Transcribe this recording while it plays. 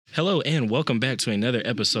Hello and welcome back to another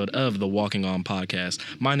episode of the Walking On podcast.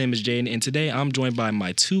 My name is Jaden and today I'm joined by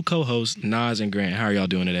my two co-hosts, Nas and Grant. How are y'all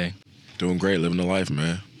doing today? Doing great, living the life,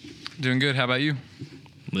 man. Doing good. How about you?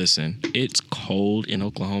 Listen, it's cold in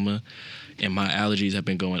Oklahoma and my allergies have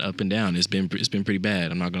been going up and down. It's been pretty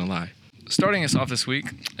bad, I'm not going to lie. Starting us off this week,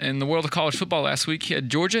 in the world of college football last week, you had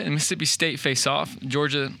Georgia and Mississippi State face off.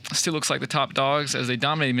 Georgia still looks like the top dogs as they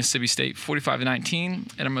dominated Mississippi State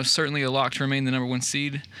 45-19 and are most certainly a lock to remain the number one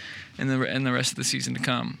seed in the rest of the season to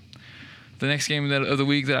come. The next game of the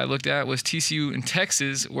week that I looked at was TCU and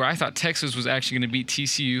Texas, where I thought Texas was actually going to beat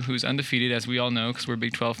TCU, who's undefeated, as we all know, because we're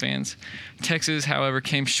Big 12 fans. Texas, however,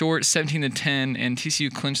 came short 17-10, and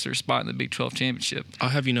TCU clinched their spot in the Big 12 championship. I'll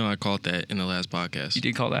have you know I called that in the last podcast. You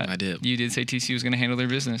did call that? I did. You did say TCU was going to handle their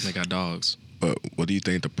business. They got dogs. But what do you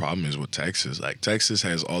think the problem is with Texas? Like, Texas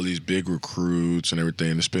has all these big recruits and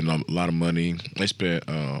everything. They spend a lot of money. They spent,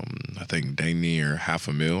 I think, dang near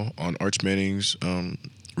 $500,000 on Arch Manning's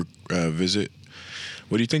visit.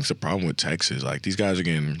 What do you think's the problem with Texas? Like, these guys are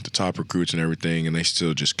getting the top recruits and everything, and they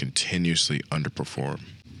still just continuously underperform.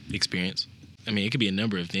 Experience. I mean, it could be a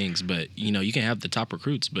number of things, but, you know, you can have the top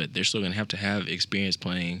recruits, but they're still going to have experience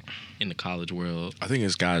playing in the college world. I think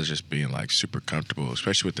it's guys just being, like, super comfortable,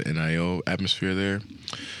 especially with the NIL atmosphere there.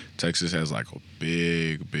 Texas has, like, a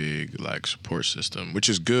big, like, support system, which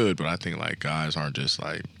is good, but I think, like, guys aren't just,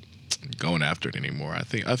 like, going after it anymore. I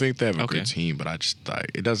think they have a good team, but I just, like,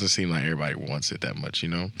 it doesn't seem like everybody wants it that much, you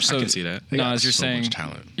know? So, I can see that. No, as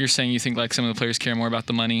you're saying you think, like, some of the players care more about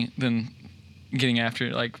the money than getting after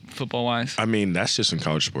it, like, football-wise? I mean, that's just in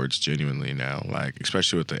college sports genuinely now, like,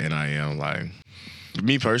 especially with the NIL. Like,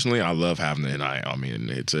 me personally, I love having the NIL. I mean,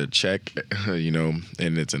 it's a check, you know,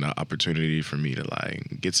 and it's an opportunity for me to,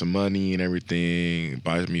 like, get some money and everything,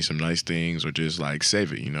 buy me some nice things, or just, like,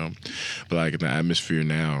 save it, you know? But, like, in the atmosphere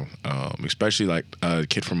now, especially, like, a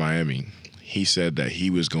kid from Miami, he said that he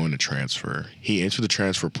was going to transfer. He entered the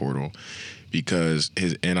transfer portal because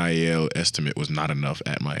his NIL estimate was not enough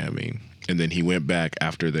at Miami. And then he went back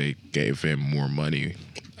after they gave him more money.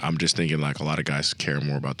 I'm just thinking, like, a lot of guys care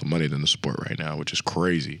more about the money than the sport right now, which is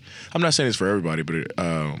crazy. I'm not saying it's for everybody, but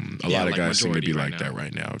a lot of guys seem to be like that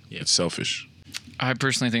right now. Yep. It's selfish. I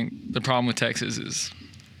personally think the problem with Texas is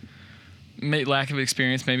lack of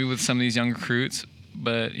experience, maybe with some of these young recruits.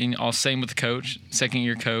 But all same with the coach,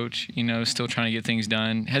 second-year coach, you know, still trying to get things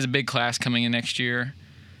done. Has a big class coming in next year.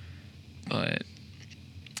 But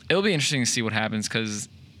it'll be interesting to see what happens because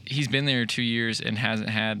he's been there 2 years and hasn't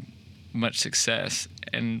had much success.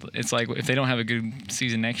 And it's like, if they don't have a good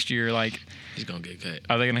season next year, like, he's gonna get cut.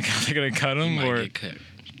 Are they gonna cut him, or get cut.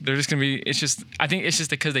 They're just gonna be? I think it's just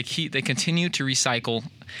because they continue to recycle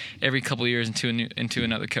every couple of years into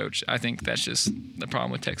another coach. I think that's just the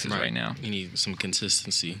problem with Texas right now. You need some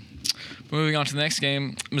consistency. Moving on to the next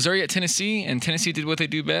game, Missouri at Tennessee, and Tennessee did what they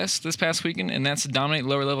do best this past weekend, and that's dominate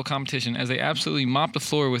lower level competition as they absolutely mopped the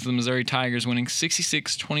floor with the Missouri Tigers, winning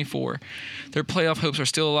 66-24. Their playoff hopes are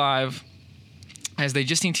still alive, as they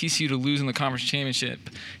just need TCU to lose in the conference championship,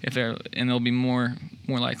 and they'll be more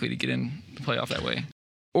likely to get in the playoff that way.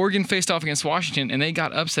 Oregon faced off against Washington, and they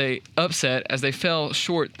got upset as they fell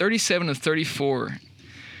short 37-34.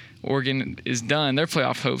 Oregon is done. Their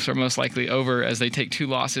playoff hopes are most likely over as they take 2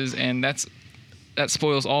 losses, and that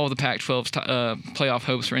spoils all of the Pac-12's playoff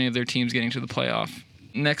hopes for any of their teams getting to the playoff.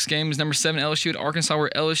 Next game is number 7 LSU at Arkansas,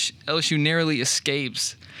 where LSU narrowly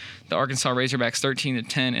escapes the Arkansas Razorbacks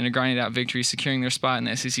 13-10 in a grinded-out victory, securing their spot in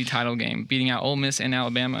the SEC title game, beating out Ole Miss and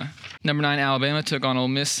Alabama. Number 9 Alabama took on Ole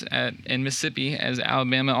Miss in Mississippi, as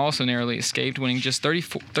Alabama also narrowly escaped, winning just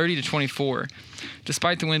 30-24.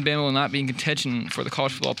 Despite the win, Bama will not be in contention for the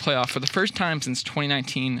college football playoff for the first time since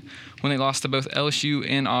 2019, when they lost to both LSU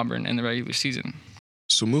and Auburn in the regular season.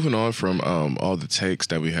 So moving on from all the takes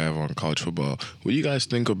that we have on college football, what do you guys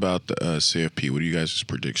think about the CFP? What are you guys'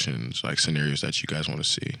 predictions, like scenarios that you guys want to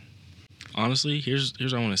see? Honestly, here's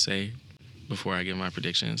what I want to say before I give my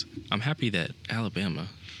predictions. I'm happy that Alabama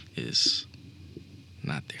is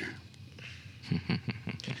not there.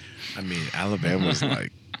 I mean, Alabama's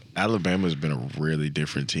been a really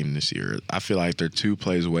different team this year. I feel like they're 2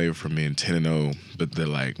 plays away from being 10-0, but they're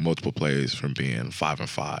like multiple plays from being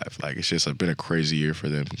 5-5. Like, it's just been a crazy year for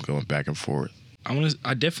them going back and forth.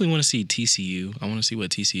 I definitely want to see TCU. I want to see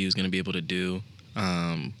what TCU is going to be able to do.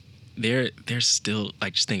 They're still,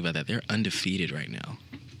 like, just think about that. They're undefeated right now.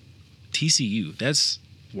 TCU, that's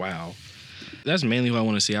wow. That's mainly what I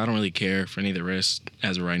want to see. I don't really care for any of the rest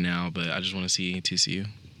as of right now, but I just want to see TCU.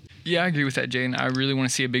 Yeah, I agree with that, Jaden. I really want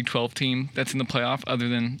to see a Big 12 team that's in the playoff other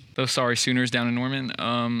than those sorry Sooners down in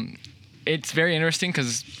Norman. It's very interesting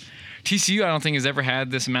because TCU, I don't think, has ever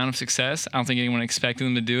had this amount of success. I don't think anyone expected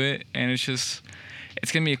them to do it. And it's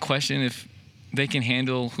going to be a question if they can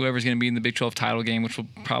handle whoever's going to be in the Big 12 title game, which will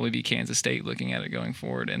probably be Kansas State looking at it going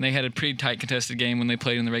forward. And they had a pretty tight contested game when they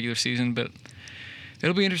played in the regular season, but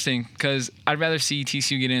it'll be interesting because I'd rather see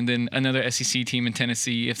TCU get in than another SEC team in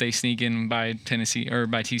Tennessee if they sneak in by Tennessee or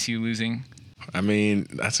by TCU losing. I mean,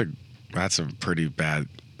 that's a pretty bad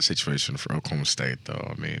situation for Oklahoma State, though.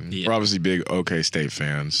 I mean, we're obviously big OK State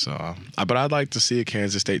fans, so but I'd like to see a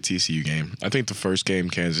Kansas State TCU game. I think the first game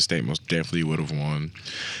Kansas State most definitely would have won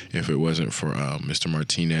if it wasn't for Mr.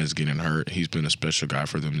 Martinez getting hurt. He's been a special guy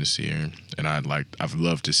for them this year, and I'd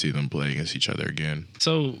love to see them play against each other again.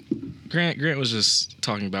 So Grant was just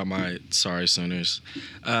talking about my sorry Sooners.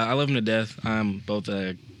 I love them to death. I'm both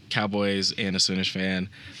a Cowboys and a Sooners fan,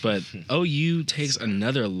 but OU takes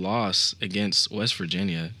another loss against West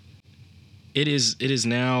Virginia. They're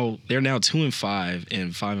now 2-5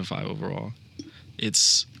 and 5-5 overall.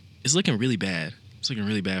 It's looking really bad. It's looking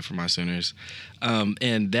really bad for my Sooners,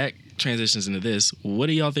 and that transitions into this. What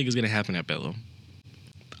do y'all think is going to happen at Bedlam?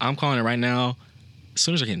 I'm calling it right now.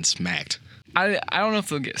 Sooners are getting smacked. I don't know if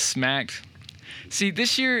they'll get smacked. See,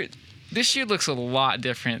 this year looks a lot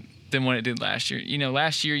different than what it did last year.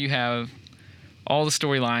 Last year you have all the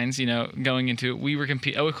storylines, going into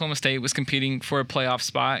it. Oklahoma State was competing for a playoff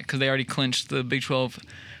spot because they already clinched the Big 12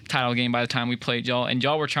 title game by the time we played y'all, and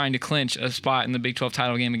y'all were trying to clinch a spot in the Big 12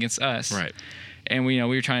 title game against us. Right. And we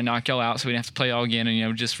were trying to knock y'all out so we didn't have to play y'all again,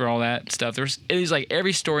 and just for all that stuff. It was like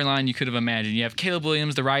every storyline you could have imagined. You have Caleb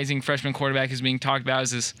Williams, the rising freshman quarterback, who's being talked about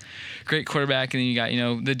as this great quarterback, and then you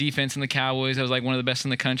got the defense in the Cowboys that was like one of the best in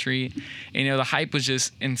the country. And, the hype was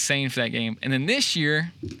just insane for that game. And then this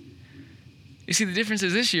year, you see the difference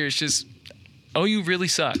is this year it's just OU really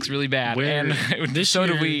sucks really bad, and so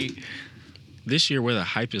do we. This year, where the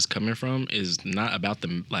hype is coming from is not about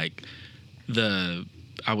the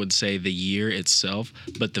I would say the year itself,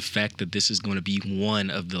 but the fact that this is going to be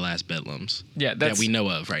one of the last Bedlams that we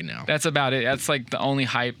know of right now. That's about it. That's like the only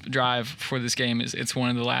hype drive for this game is it's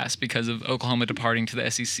one of the last because of Oklahoma departing to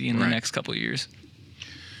the SEC in the next couple of years.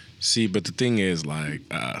 See, but the thing is,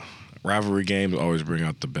 rivalry games always bring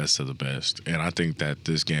out the best of the best, and I think that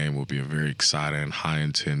this game will be a very exciting,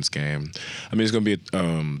 high-intense game. I mean, it's going to be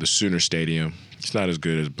at the Sooner Stadium. It's not as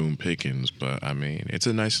good as Boone Pickens, but I mean, it's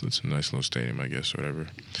a nice little stadium, I guess, or whatever.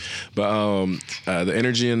 But the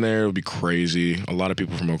energy in there will be crazy. A lot of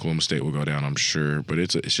people from Oklahoma State will go down, I'm sure. But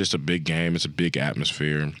it's just a big game. It's a big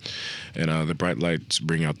atmosphere, and the bright lights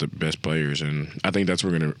bring out the best players. And I think that's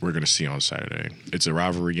what we're gonna see on Saturday. It's a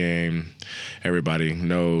rivalry game. Everybody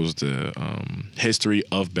knows the history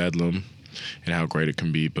of Bedlam and how great it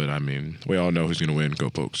can be. But I mean, we all know who's gonna win. Go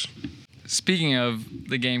Pokes. Speaking of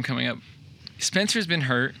the game coming up, Spencer's been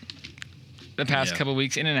hurt the past couple of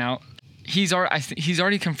weeks, in and out. He's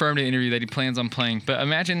already confirmed in an interview that he plans on playing. But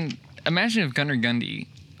imagine if Gunnar Gundy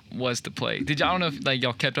was to play. I don't know if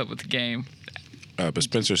y'all kept up with the game. But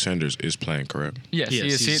Spencer Sanders is playing, correct? Yes, he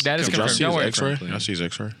is. That is confirmed. Y'all see his X-ray? Y'all see his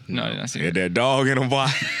X-ray? No, I didn't see it. That dog in him, boy.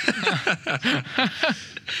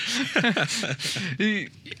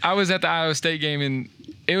 I was at the Iowa State game, and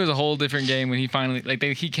it was a whole different game when he finally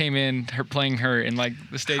he came in playing hurt, and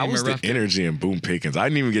the stadium. How was the energy in Boone Pickens? I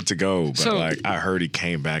didn't even get to go, but I heard he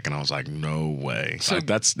came back, and I was like, no way. So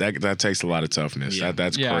that takes a lot of toughness. Yeah.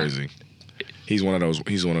 That's crazy. He's one of those.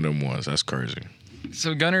 He's one of them ones. That's crazy.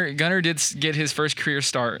 So Gunnar did get his first career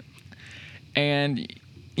start, and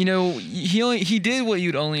he did what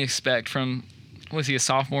you'd only expect from. Was he a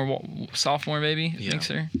sophomore maybe? Yeah.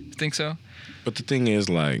 Think so. But the thing is,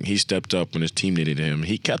 he stepped up when his team needed him.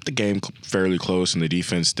 He kept the game fairly close, and the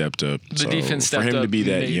defense stepped up. For him to be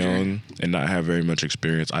that young and not have very much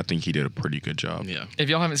experience, I think he did a pretty good job. Yeah. If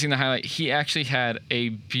y'all haven't seen the highlight, he actually had a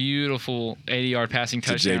beautiful 80-yard passing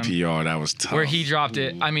touchdown. To JPR, that was tough. Where he dropped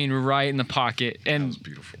it, right in the pocket. And that was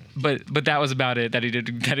beautiful. But that was about it that he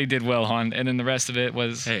did well on, and then the rest of it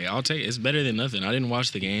was. Hey, I'll take it. It's better than nothing. I didn't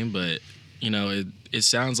watch the game, but. It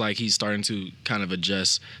sounds like he's starting to kind of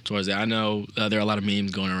adjust towards that. I know there are a lot of memes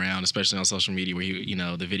going around, especially on social media, where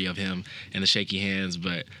the video of him and the shaky hands.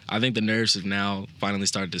 But I think the nerves have now finally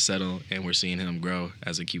started to settle, and we're seeing him grow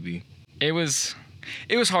as a QB. It was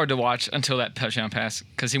hard to watch until that touchdown pass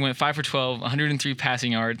because he went 5 for 12, 103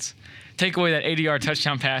 passing yards. Take away that 80-yard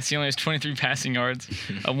touchdown pass, he only has 23 passing yards,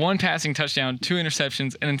 one passing touchdown, 2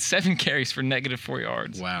 interceptions, and then 7 carries for -4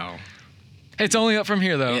 yards. Wow. It's only up from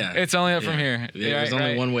here, though. Yeah. It's only up from here. There's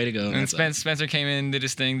only one way to go. And Spencer came in, did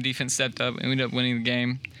his thing. Defense stepped up, and we ended up winning the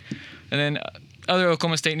game. And then other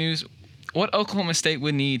Oklahoma State news. What Oklahoma State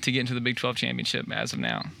would need to get into the Big 12 championship as of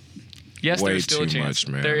now? Yes, way there's still too a chance.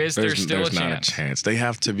 much, man. There's still there's a not chance. a chance. They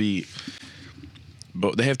have to be.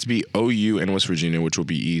 But they have to be OU and West Virginia, which will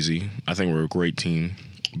be easy. I think we're a great team.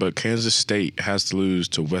 But Kansas State has to lose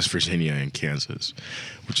to West Virginia and Kansas,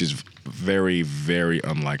 which is very, very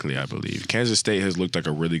unlikely, I believe. Kansas State has looked like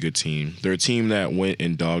a really good team. They're a team that went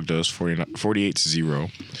and dogged us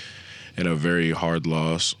 48-0 in a very hard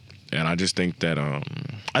loss. And I just think that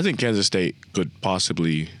I think Kansas State could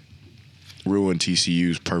possibly ruin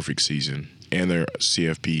TCU's perfect season and their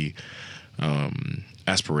CFP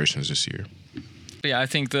aspirations this year. Yeah, I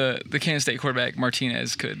think the Kansas State quarterback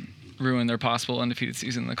Martinez could ruin their possible undefeated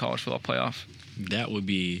season in the college football playoff. That would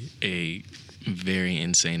be a very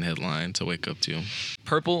insane headline to wake up to.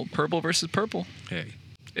 Purple versus purple. Hey,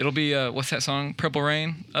 It'll be what's that song? Purple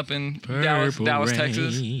Rain up in Dallas,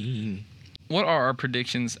 Texas. What are our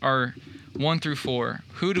predictions? Our 1 through 4.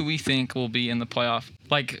 Who do we think will be in the playoff?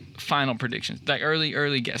 Like final predictions, like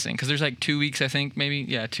early guessing, because there's like 2 weeks, I think, maybe.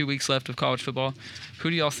 Yeah, 2 weeks left of college football. Who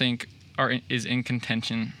do y'all think is in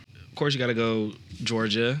contention? Of course, you got to go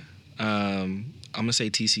Georgia. I'm gonna say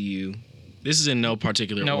TCU. This is in no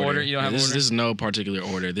particular order. No order? You don't have this, order? This is no particular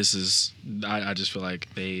order. This is. I just feel like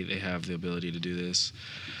they have the ability to do this.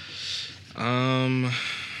 I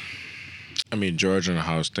mean, Georgia and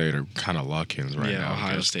Ohio State are kind of lock-ins right now.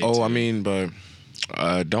 Ohio State. Oh, too. I mean, but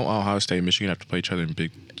don't Ohio State and Michigan have to play each other in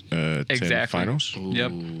Big Ten finals? Ooh.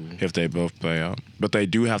 Yep. If they both play out, but they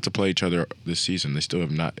do have to play each other this season. They still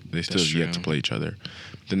have not. They still have yet to play each other.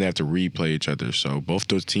 Then they have to replay each other. So both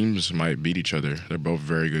those teams might beat each other. They're both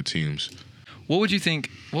very good teams. What would you think?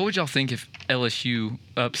 What would y'all think if LSU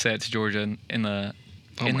upsets Georgia in the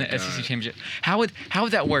SEC championship? How would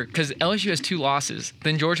that work? Because LSU has 2 losses.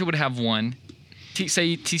 Then Georgia would have 1.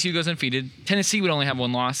 Say TCU goes undefeated. Tennessee would only have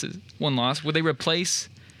 1 loss. Would they replace?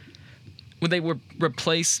 Would they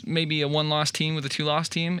replace maybe a 1-loss team with a 2-loss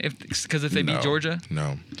team? If they beat Georgia?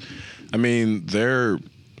 No. I mean, they're.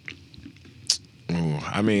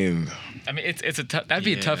 I mean, it's a that'd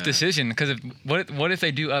be a tough decision because what if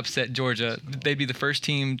they do upset Georgia? They'd be the first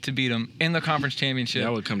team to beat them in the conference championship.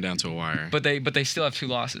 That would come down to a wire. But they still have 2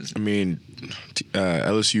 losses. I mean,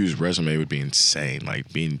 LSU's resume would be insane.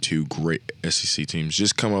 Like being 2 great SEC teams,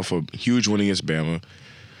 just come off a huge win against Bama,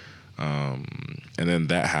 and then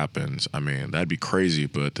that happens. I mean, that'd be crazy.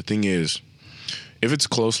 But the thing is, if it's a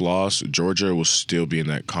close loss, Georgia will still be in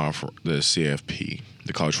that the CFP,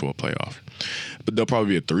 the college football playoff. But they'll probably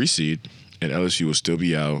be a 3 seed, and LSU will still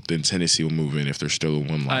be out. Then Tennessee will move in if they're still a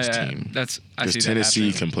 1-loss team. Because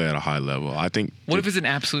Tennessee can play at a high level. I think. What if it's an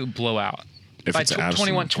absolute blowout? If by it's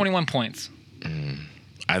 21 points.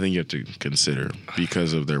 I think you have to consider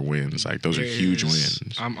because of their wins. Like those are huge wins.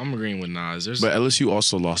 I'm agreeing with Nas. But LSU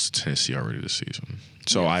also lost to Tennessee already this season,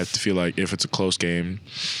 so I feel like if it's a close game,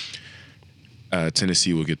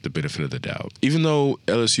 Tennessee will get the benefit of the doubt. Even though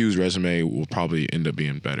LSU's resume will probably end up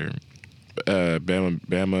being better.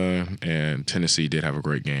 Bama and Tennessee did have a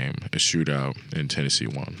great game, a shootout, and Tennessee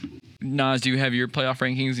won. Nas, do you have your playoff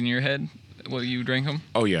rankings in your head? What you would rank them?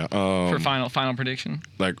 Oh yeah. For final prediction.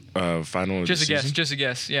 Like final. Just a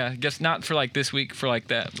guess. Yeah, guess not for like this week. For like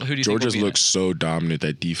that. Who do you Georgia's think? Looks so dominant.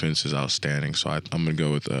 That defense is outstanding. So I'm gonna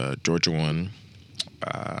go with Georgia 1.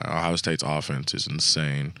 Ohio State's offense is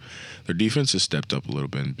insane. Their defense has stepped up a little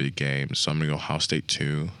bit in big games. So I'm gonna go Ohio State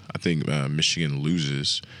 2. I think Michigan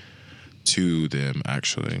loses to them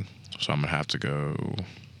actually. So I'm gonna have to go.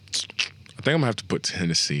 I think I'm gonna have to put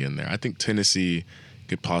Tennessee in there. I think Tennessee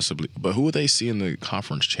could possibly, but who would they see in the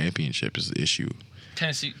conference championship is the issue.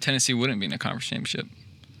 Tennessee wouldn't be in the conference championship.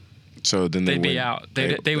 So then they'd be out.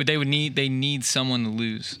 They would need someone to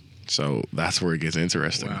lose. So that's where it gets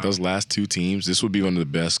interesting. Wow. Those last 2 teams, this would be one of the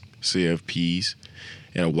best CFPs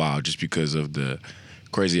in a while, just because of the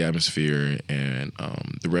crazy atmosphere and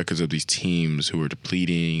the records of these teams who are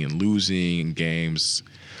depleting and losing in games.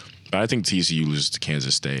 But I think TCU loses to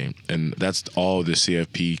Kansas State, and that's all the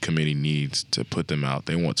CFP committee needs to put them out.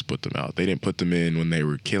 They want to put them out. They didn't put them in when they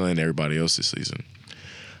were killing everybody else this season.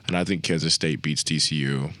 And I think Kansas State beats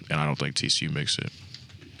TCU, and I don't think TCU makes it.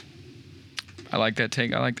 I like that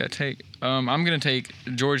take. I'm going to take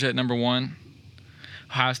Georgia at number 1,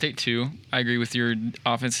 Ohio State 2. I agree with your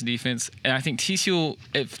offense and defense. And I think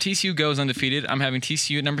if TCU goes undefeated, I'm having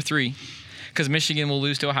TCU at number 3 because Michigan will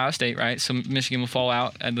lose to Ohio State, right? So Michigan will fall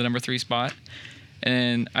out at the number 3 spot.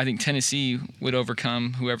 And I think Tennessee would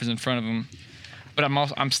overcome whoever's in front of them. But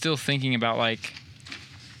I'm still thinking about, like,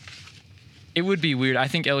 it would be weird. I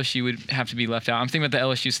think LSU would have to be left out. I'm thinking about the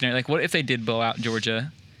LSU scenario. Like, what if they did blow out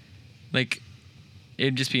Georgia? Like,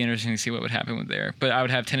 it'd just be interesting to see what would happen with there. But I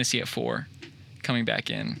would have Tennessee at 4 coming back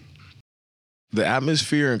in. The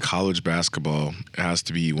atmosphere in college basketball has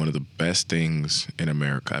to be one of the best things in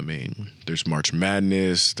America. I mean, there's March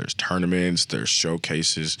Madness, there's tournaments, there's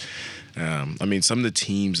showcases. I mean, some of the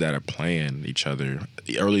teams that are playing each other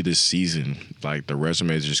early this season, like the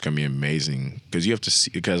resumes are just going to be amazing because you have to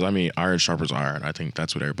see, because I mean, iron sharpens iron. I think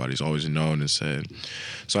that's what everybody's always known and said.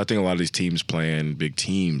 So I think a lot of these teams playing big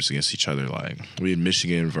teams against each other, like we had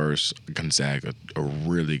Michigan versus Gonzaga, a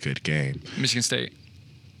really good game. Michigan State.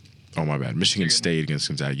 Oh, my bad. Michigan State against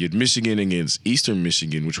Gonzaga. You had Michigan against Eastern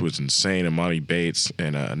Michigan, which was insane. Amani Bates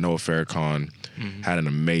and Noah Farrakhan had an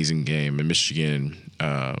amazing game. And Michigan,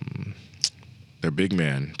 their big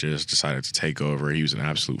man just decided to take over. He was an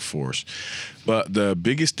absolute force. But the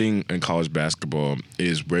biggest thing in college basketball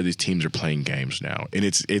is where these teams are playing games now. And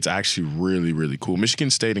it's actually really, really cool. Michigan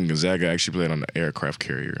State and Gonzaga actually played on the aircraft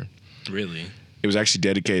carrier. Really? It was actually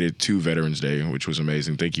dedicated to Veterans Day, which was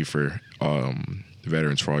amazing. Thank you for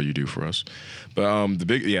veterans for all you do for us. But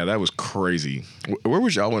that was crazy. Where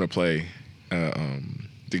would y'all want to play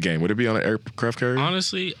the game? Would it be on an aircraft carrier?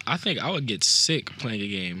 Honestly, I think I would get sick playing a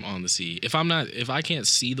game on the sea. If I can't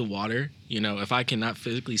see the water, if I cannot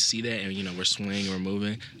physically see that and we're swinging or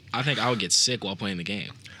moving, I think I would get sick while playing the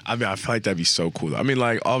game. I mean, I feel like that'd be so cool. I mean,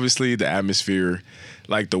 like, obviously the atmosphere,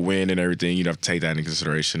 like the wind and everything, you'd have to take that into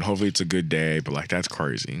consideration. Hopefully it's a good day, but like that's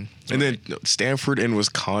crazy. And then Stanford and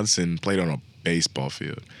Wisconsin played on a baseball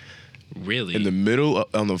field. Really? In the middle,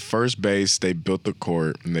 on the first base, they built the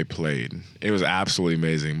court and they played. It was absolutely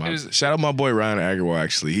amazing. Shout out my boy Ryan Agarwal,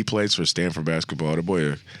 actually. He plays for Stanford basketball. The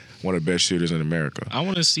boy, one of the best shooters in America. I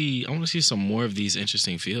want to see some more of these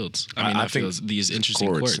interesting fields. I think these interesting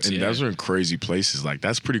courts. And those are in crazy places. Like,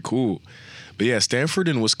 that's pretty cool. But yeah, Stanford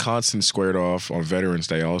and Wisconsin squared off on Veterans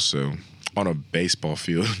Day also on a baseball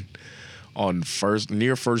field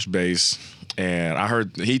near first base. And I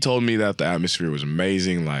heard he told me that the atmosphere was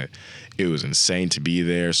amazing. Like, it was insane to be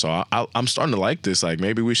there. So I'm starting to like this. Like,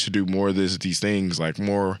 maybe we should do more of these things, like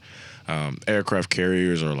more aircraft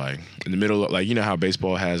carriers, or like in the middle of, like, how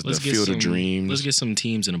baseball has the Field of Dreams. Let's get some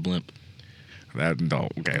teams in a blimp. More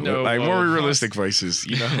realistic places,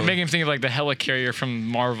 Making him think of like the helicarrier from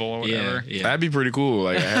Marvel or whatever. Yeah. That'd be pretty cool,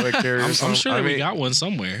 like a helicarrier. I'm sure we got one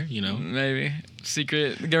somewhere, Maybe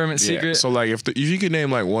government secret. So like, if you could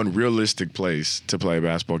name like one realistic place to play a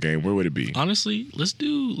basketball game, where would it be? Honestly, let's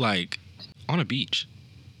do like on a beach,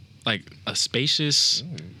 like a spacious,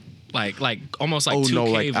 like almost like 2K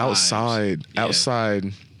like vibes.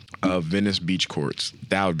 outside of Venice beach courts.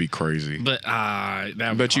 That would be crazy. But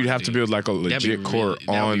you'd have to build like a legit court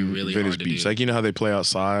on really Venice Beach. Like, how they play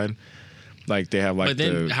outside? Like, they have like. But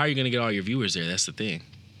then how are you going to get all your viewers there? That's the thing.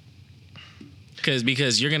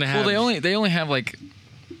 Because you're going to have. Well, they only have like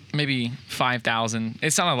maybe 5,000.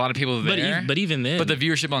 It's not a lot of people there. But even then. But the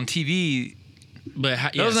viewership on TV.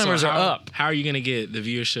 But those numbers are up. How are you going to get the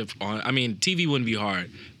viewership on? I mean, TV wouldn't be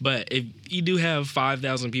hard. But if you do have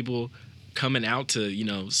 5,000 people coming out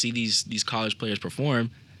to see these college players perform,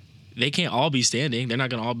 they can't all be standing. They're not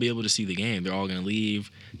going to all be able to see the game. They're all going to leave.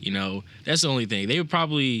 That's the only thing. They would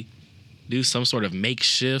probably do some sort of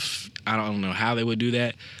makeshift. I don't know how they would do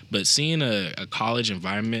that, but seeing a college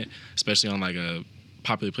environment, especially on like a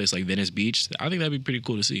popular place like Venice Beach, I think that'd be pretty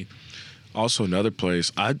cool to see. Also, another place,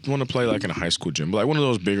 I'd want to play like in a high school gym, like one of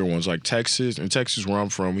those bigger ones, like Texas. In Texas, where I'm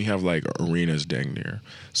from, we have like arenas dang near,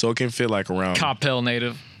 so it can fit like around. Coppell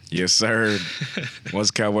native. Yes, sir.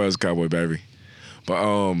 Once Cowboy was Cowboy, baby.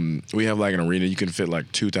 But we have like an arena. You can fit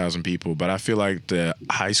like 2,000 people. But I feel like the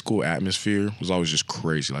high school atmosphere was always just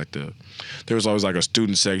crazy. Like there was always like a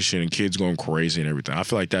student section and kids going crazy and everything. I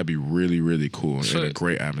feel like that'd be really, really cool and a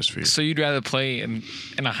great atmosphere. So you'd rather play in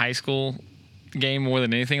a high school game more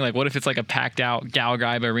than anything? Like, what if it's like a packed out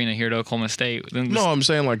Gallagher arena here at Oklahoma State? No, I'm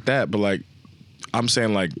saying like that, but like I'm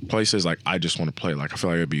saying like places like I just want to play. Like, I feel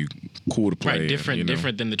like it'd be cool to play. Right,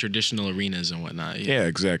 different than the traditional arenas and whatnot. Yeah,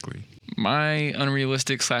 exactly. My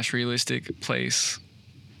unrealistic / realistic place,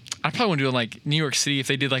 I probably want to do it like New York City if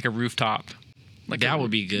they did like a rooftop. Like that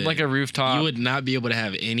would be good. Like a rooftop. You would not be able to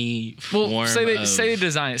have any form. Well, say they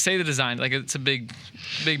design it. Say the design. Like, it's a big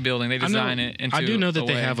building. They design it into. I do know that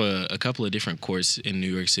they have a couple of different courts in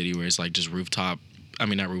New York City where it's like just rooftop. I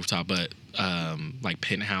mean, not rooftop, but like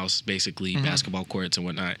penthouse, basically, basketball courts and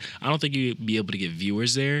whatnot. I don't think you'd be able to get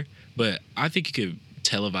viewers there, but I think you could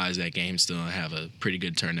televise that game still and have a pretty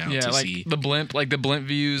good turnout to like see. the blimp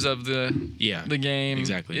views of the game.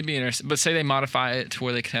 Exactly. It'd be interesting. But say they modify it to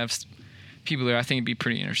where they could have people there, I think it'd be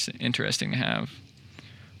pretty interesting to have.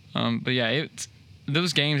 But yeah,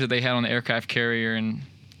 those games that they had on the aircraft carrier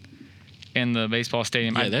and the baseball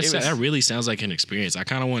stadium. Yeah, that really sounds like an experience. I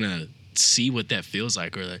kind of want to see what that feels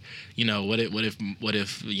like, or like, what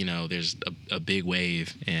if there's a big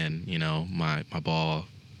wave and my ball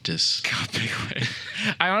just God, big wave.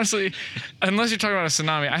 I honestly, unless you're talking about a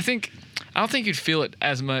tsunami, I don't think you'd feel it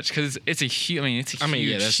as much because it's a huge. It's a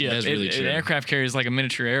huge ship. That's really true. An aircraft carrier is like a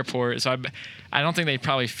miniature airport, so I don't think they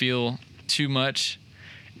probably feel too much.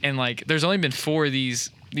 And like, there's only been 4 of these.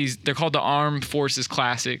 They're called the Armed Forces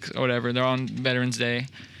Classics or whatever. They're on Veterans Day,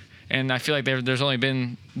 and I feel like there's only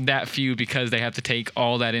been that few because they have to take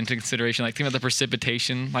all that into consideration. Like, think about the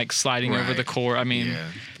precipitation, like sliding over the core. I mean,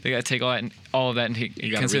 they got to take all of that into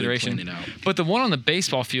consideration. Really plan it out. But the one on the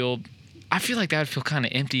baseball field, I feel like that would feel kind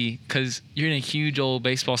of empty because you're in a huge old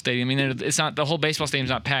baseball stadium. I mean, it's not, the whole baseball stadium's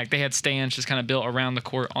not packed. They had stands just kind of built around the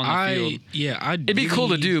court on the field. Yeah, it'd be cool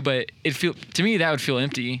to do, but to me that would feel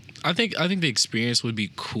empty. I think the experience would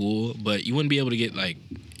be cool, but you wouldn't be able to get, like,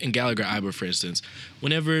 in Gallagher-Iba, for instance,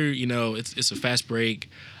 whenever it's a fast break.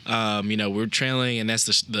 We're trailing, and that's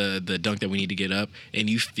the dunk that we need to get up, and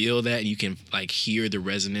you feel that, and you can like hear the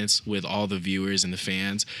resonance with all the viewers and the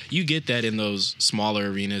fans. You get that in those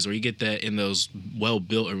smaller arenas, or you get that in those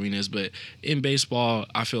well-built arenas. But in baseball,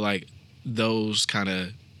 I feel like those kind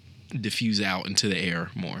of diffuse out into the air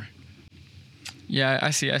more. Yeah, I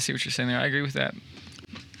see what you're saying there. I agree with that.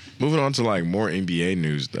 Moving on to like more NBA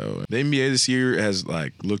news though. The NBA this year has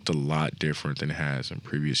like looked a lot different than it has in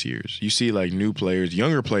previous years. You see like new players,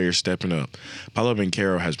 younger players stepping up. Paolo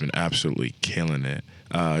Banchero has been absolutely killing it.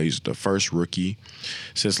 He's the first rookie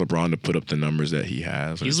since LeBron to put up the numbers that he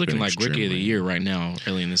has. He's looking like rookie of the year right now,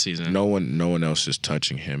 early in the season. No one else is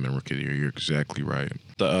touching him in rookie of the year. You're exactly right.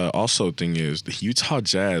 The also thing is the Utah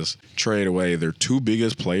Jazz trade away their 2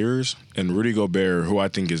 biggest players and Rudy Gobert, who I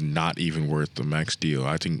think is not even worth the max deal.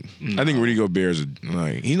 I think Rudy Gobert is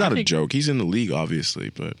he's not a joke. He's in the league obviously,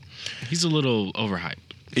 but he's a little overhyped.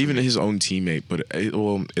 Even his own teammate, but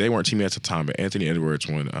they weren't teammates at the time. But Anthony Edwards,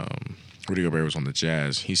 when Rudy Gobert was on the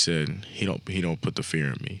Jazz, he said he don't put the fear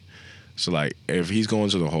in me. So like if he's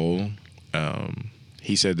going to the hole,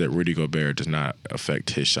 he said that Rudy Gobert does not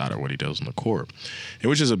affect his shot or what he does on the court, and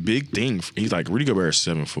which is a big thing. He's like Rudy Gobert is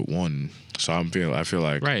 7'1", so I feel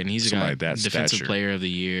like right, and he's got like that defensive stature. player of the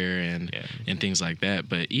year and things like that.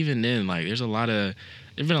 But even then, like there's been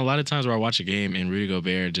a lot of times where I watch a game and Rudy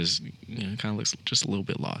Gobert just kind of looks just a little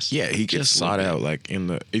bit lost. Yeah, he gets sought out like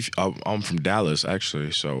I'm from Dallas actually,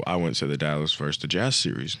 so I went to the Dallas versus the Jazz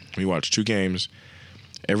series. We watched 2 games.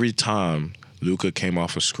 Every time Luka came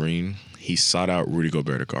off a screen, he sought out Rudy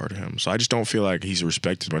Gobert to guard him. So I just don't feel like he's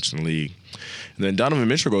respected much in the league. And then Donovan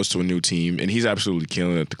Mitchell goes to a new team, and he's absolutely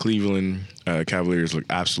killing it. The Cleveland Cavaliers look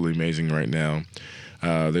absolutely amazing right now.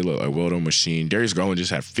 They look like a well-known machine. Darius Garland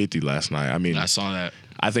just had 50 last night. I mean, I saw that.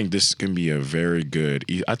 I think this can be a very good.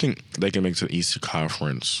 I think they can make it to the Eastern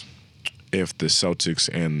Conference if the Celtics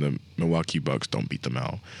and the Milwaukee Bucks don't beat them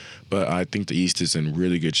out. But I think the East is in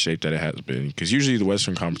really good shape that it has been, because usually the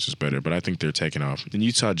Western Conference is better, but I think they're taking off. The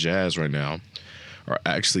Utah Jazz right now are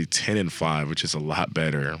actually 10-5, which is a lot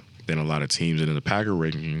better than a lot of teams. And in the Packer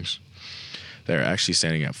rankings, they're actually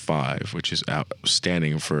standing at 5, which is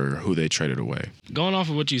outstanding for who they traded away. Going off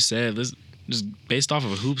of what you said, just based off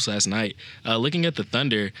of hoops last night, looking at the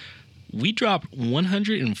Thunder, we dropped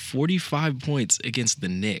 145 points against the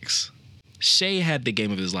Knicks. Shea had the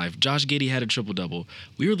game of his life. Josh Giddey had a triple-double.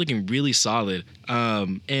 We were looking really solid.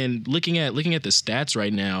 And looking at the stats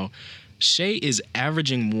right now, Shea is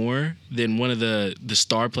averaging more than one of the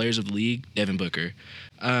star players of the league, Devin Booker.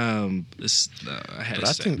 I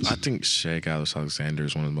think Shea Gilgeous-Alexander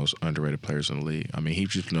is one of the most underrated players in the league. I mean, he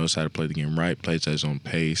just knows how to play the game right, plays at his own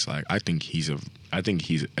pace. Like I think he's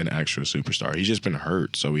an actual superstar. He's just been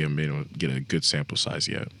hurt, so we haven't been able to get a good sample size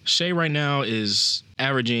yet. Shea right now is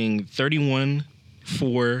averaging 31,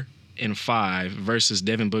 4, and 5 versus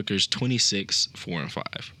Devin Booker's 26, 4, and 5.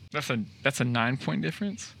 That's a 9-point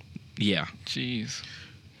difference? Yeah. Jeez.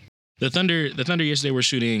 The Thunder yesterday were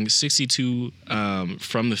shooting 62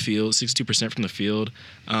 from the field, 62% from the field,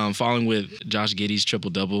 following with Josh Giddey's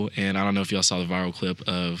triple-double. And I don't know if y'all saw the viral clip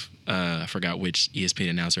of, I forgot which ESPN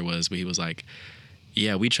announcer it was, but he was like,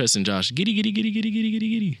 yeah, we trust in Josh.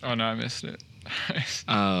 Giddey. Oh, no, I missed it.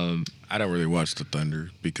 I don't really watch the Thunder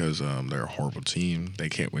because they're a horrible team. They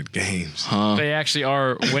can't win games. They actually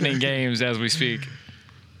are winning games as we speak.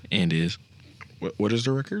 And is. What is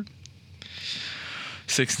the record?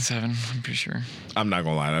 6-7, I'm pretty sure. I'm not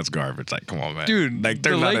gonna lie, that's garbage. Like, come on, man, dude. Like,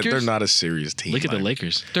 they're not a serious team. Look at the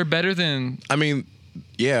Lakers. They're better than. I mean,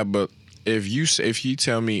 yeah, but if you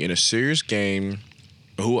tell me in a serious game,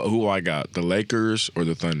 who I got, the Lakers or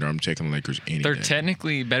the Thunder, I'm taking the Lakers any They're day.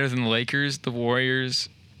 technically better than the Lakers, the Warriors.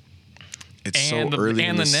 it's And so early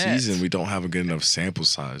in the Nets. season. We don't have a good enough sample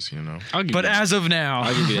size, you know. I'll give But you that. as of now,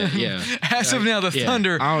 I'll give you that. Yeah. as of now, the Yeah.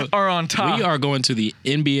 Thunder are on top. We are going to the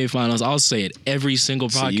NBA Finals. I'll say it every single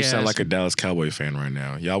podcast. So you sound like a Dallas Cowboy fan right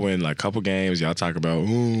now. Y'all win like a couple games. Y'all talk about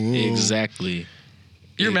ooh. Exactly.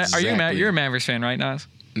 Are you Exactly. You're a Mavericks fan, right, Nas?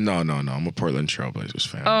 No. I'm a Portland Trailblazers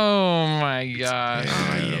fan. Oh my gosh.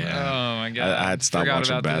 Yeah. Oh my god. I had stopped Forgot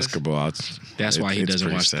watching about this. basketball. That's why he it's doesn't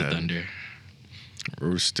pretty watch sad. the Thunder.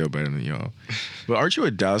 We're still better than y'all. But aren't you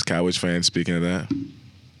a Dallas Cowboys fan? Speaking of that,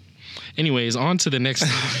 Anyways, on to the next.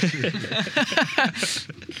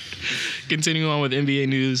 Continuing on with NBA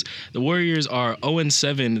news, the Warriors are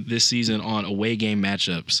 0-7 this season on away game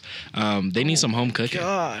matchups. They need some home cooking.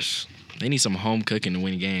 Gosh. They need some home cooking to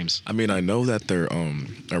win games. I mean, I know that their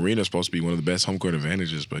arena is supposed to be one of the best home court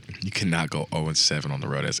advantages, but you cannot go 0-7 on the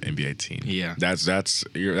road as an NBA team. Yeah. that's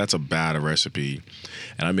a bad recipe.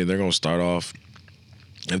 And I mean, they're gonna start off.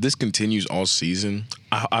 If this continues all season,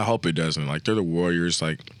 I hope it doesn't. Like, they're the Warriors.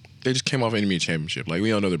 Like, they just came off an NBA championship. Like,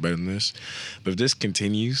 we all know they're better than this. But if this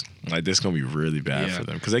continues, like, this is gonna be really bad for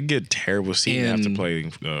them because they get terrible season. They have to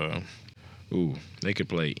play. They could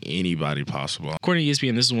play anybody possible. According to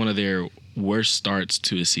ESPN, this is one of their worst starts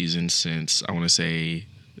to a season since, I want to say,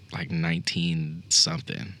 like 19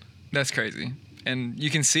 something. That's crazy. And you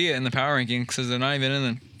can see it in the power rankings because they're not even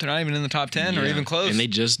in the top 10 or even close. And they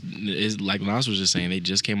just, like Nas was just saying, they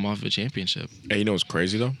just came off a championship. Hey, you know what's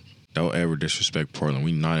crazy though? Don't ever disrespect Portland.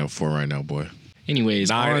 We 9-4 right now, boy.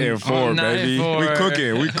 Anyways, 9-4, baby.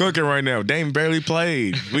 9-4. We cooking right now. Dame barely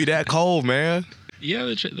played. We that cold, man. yeah,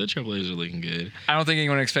 the Trailblazers are looking good. I don't think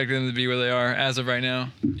anyone expected them to be where they are as of right now.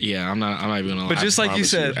 Yeah, I'm not even gonna lie. But just like you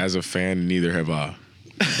Promise said, as a fan, neither have I.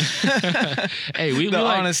 Hey, we The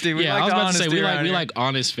like honesty. We Yeah, like I was the about to say honesty we around here. like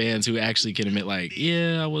honest fans who actually can admit, like,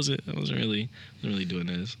 yeah, I wasn't really doing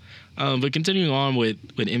this. But continuing on with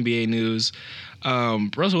NBA news,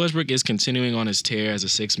 Russell Westbrook is continuing on his tear as a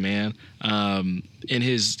sixth man. In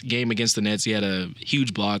his game against the Nets, he had a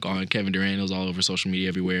huge block on Kevin Durant. It was all over social media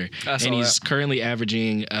everywhere. And he's currently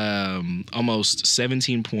averaging almost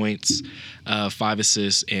 17 points, 5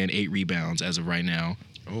 assists, and 8 rebounds as of right now.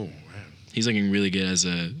 Oh, man. He's looking really good as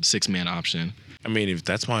a six-man option. I mean, if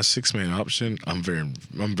that's my six-man option, I'm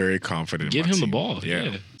very confident. Give in my him the team. ball.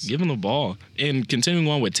 Yeah. Give him the ball. And continuing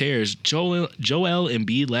on with tears, Joel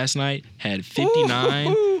Embiid last night had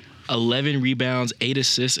 59, 11 rebounds, 8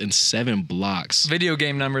 assists, and 7 blocks. video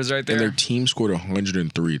game numbers right there. And their team scored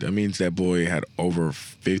 103. That means that boy had over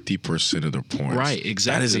 50% of their points. Right,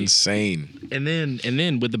 exactly. That is insane. And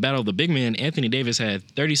then with the battle of the big man, Anthony Davis had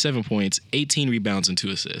 37 points, 18 rebounds, and 2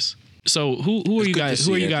 assists. So who are you guys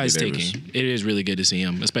Anthony Davis. taking? It is really good to see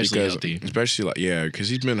him, especially healthy. Especially because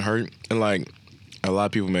he's been hurt, and like a lot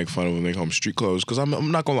of people make fun of him, make him street clothes. Because I'm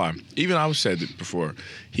not gonna lie, even I've said it before,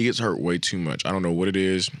 he gets hurt way too much. I don't know what it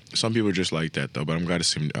is. Some people are just like that though, but I'm glad to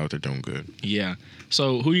see him out there doing good. Yeah.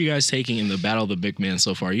 So who are you guys taking in the battle of the big man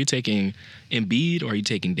so far? Are you taking Embiid or are you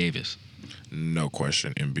taking Davis? No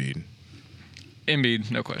question, Embiid. Embiid,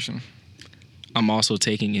 no question. I'm also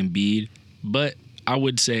taking Embiid, but I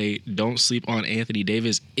would say don't sleep on Anthony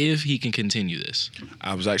Davis if he can continue this.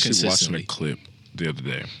 I was actually watching Consistently. a clip the other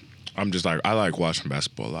day. I'm just like, I like watching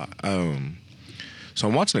basketball a lot. So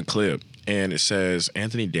I'm watching a clip, and it says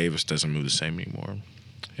Anthony Davis doesn't move the same anymore.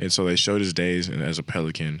 And so they showed his days, and as a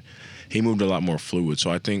Pelican, he moved a lot more fluid.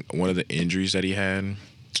 So I think one of the injuries that he had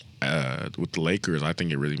with the Lakers, I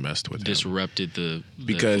think it really messed with him. Disrupted the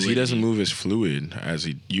Because he doesn't fluidity. move as fluid as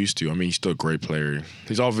he used to. I mean, he's still a great player.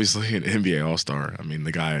 He's obviously an NBA All-Star. I mean,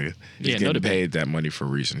 the guy is Yeah, no getting debate. paid that money for a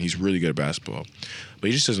reason. He's really good at basketball.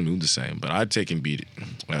 But he just doesn't move the same. But I'd take Embiid,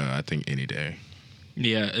 I think, any day.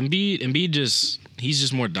 Yeah, Embiid he's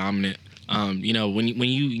just more dominant. When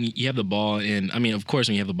you have the ball, and I mean, of course,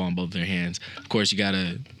 when you have the ball in both their hands, of course, you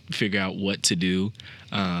gotta figure out what to do.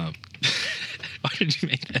 Why did you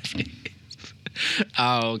make that face?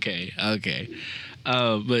 Oh, okay.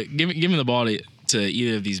 But giving the ball to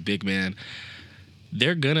either of these big men,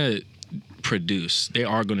 they're gonna produce. They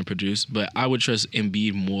are gonna produce, but I would trust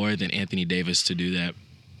Embiid more than Anthony Davis to do that.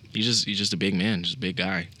 He's just a big man, just a big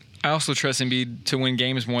guy. I also trust Embiid to win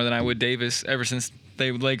games more than I would Davis. Ever since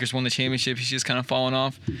the Lakers won the championship, he's just kind of fallen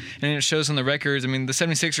off. And it shows on the records. I mean, the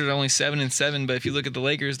 76ers are only 7-7, but if you look at the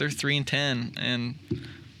Lakers, they're 3-10. And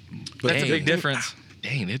that's a big difference.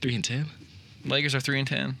 Dang, they're 3-10. Lakers are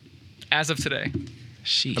 3-10 as of today.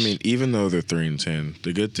 Sheesh. I mean, even though they're 3-10,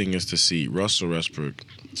 the good thing is to see Russell Westbrook.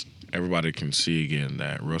 Everybody can see again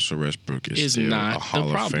that Russell Westbrook is still not a the Hall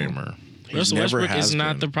of problem. Famer. Russell Westbrook is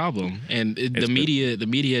not the problem, and the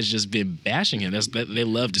media has just been bashing him. They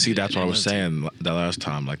love to see. That's what I was saying the last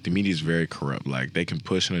time. Like, the media is very corrupt. Like, they can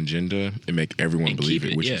push an agenda and make everyone believe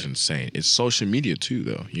it, which is insane. It's social media too,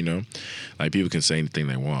 though. You know, like, people can say anything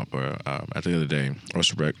they want, but at the end of the day,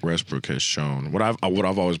 Westbrook has shown what I've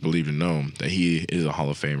always believed and known, that he is a Hall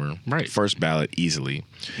of Famer, right? First ballot easily,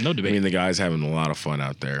 no debate. I mean, the guy's having a lot of fun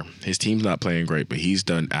out there. His team's not playing great, but he's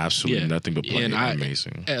done absolutely nothing but play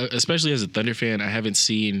amazing. Especially as a Thunder fan, I haven't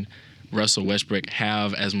seen Russell Westbrook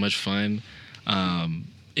have as much fun.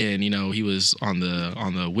 And, you know, he was on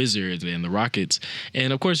the Wizards and the Rockets.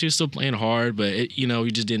 And, of course, he was still playing hard, but,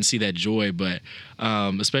 you just didn't see that joy. But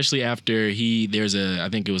especially after I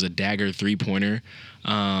think it was a dagger three-pointer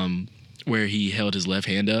where he held his left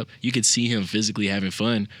hand up, you could see him physically having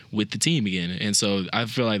fun with the team again. And so I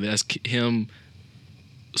feel like that's him,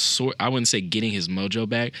 I wouldn't say getting his mojo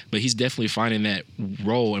back, but he's definitely finding that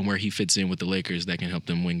role and where he fits in with the Lakers that can help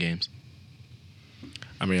them win games.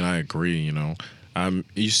 I mean, I agree,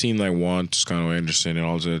 you've seen like Juan Toscano-Anderson and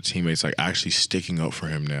all his other teammates like actually sticking up for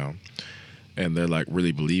him now, and they're like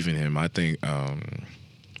really believing him. I think,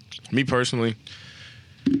 me personally,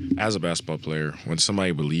 as a basketball player, when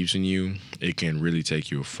somebody believes in you, it can really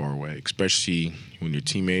take you a far way, especially when your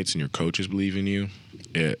teammates and your coaches believe in you.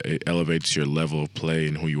 It elevates your level of play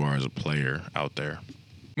and who you are as a player out there.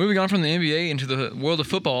 Moving on from the NBA into the world of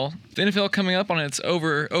football, the NFL coming up on its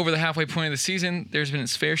over the halfway point of the season. There's been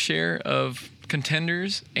its fair share of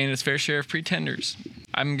contenders and its fair share of pretenders.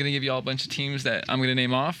 I'm going to give you all a bunch of teams that I'm going to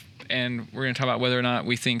name off, and we're going to talk about whether or not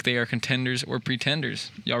we think they are contenders or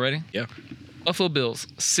pretenders. Y'all ready? Yeah. Buffalo Bills,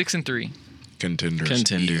 6-3.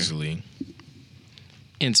 Contenders. Easily.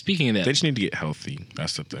 And speaking of that, they just need to get healthy.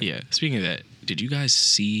 That's the thing. Yeah. Speaking of that, did you guys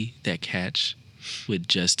see that catch with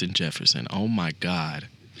Justin Jefferson? Oh my God.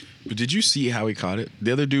 But did you see how he caught it?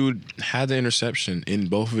 The other dude had the interception in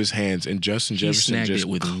both of his hands, and Justin Jefferson just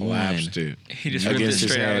collapsed it. He just ripped it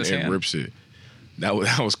straight out of his hand and rips it. That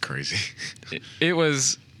was crazy. It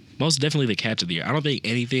was most definitely the catch of the year. I don't think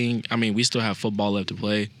anything. I mean, we still have football left to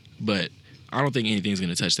play, but I don't think anything's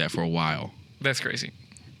going to touch that for a while. That's crazy.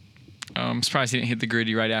 I'm surprised he didn't hit the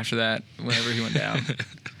gritty right after that. Whenever he went down.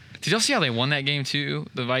 Did y'all see how they won that game too?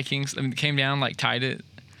 The Vikings. I mean, came down, like tied it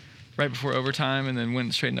right before overtime, and then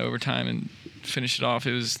went straight into overtime and finished it off.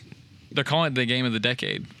 They're calling it the game of the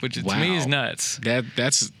decade, which to me is nuts.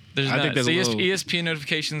 That's. I think that's the ESPN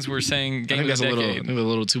notifications were saying game of the decade. A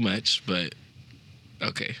little too much, but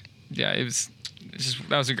okay. Yeah, it was.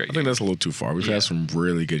 That was a great game. I think that's a little too far. We've had some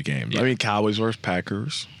really good games. Yeah. I mean, Cowboys versus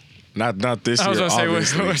Packers. Not this year, obviously. I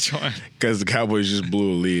was going to say which one. Because the Cowboys just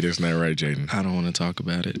blew a lead. Isn't that right, Jaden? I don't want to talk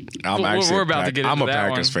about it. We're about to get into that I'm a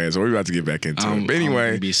Packers fan, so we're about to get back into it. But anyway. I'm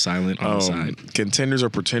going to be silent on the side. Contenders or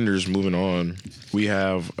pretenders, moving on. We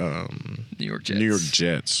have New York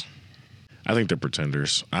Jets. I think they're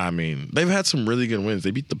pretenders. I mean, they've had some really good wins.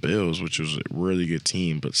 They beat the Bills, which was a really good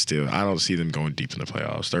team, but still, I don't see them going deep in the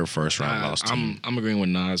playoffs. They're a first-round loss team. I'm agreeing with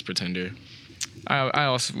Nas, pretender. I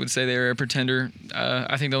also would say they're a pretender.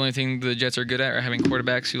 I think the only thing the Jets are good at are having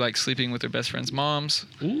quarterbacks who like sleeping with their best friends' moms.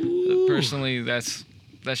 Ooh. Personally, that's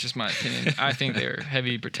just my opinion. I think they're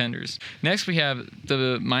heavy pretenders. Next, we have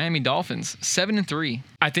the Miami Dolphins, 7-3.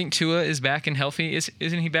 I think Tua is back and healthy.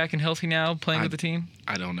 Isn't he back and healthy now, playing with the team?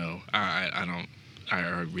 I don't know. I don't.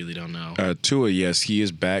 I really don't know. Tua, yes, he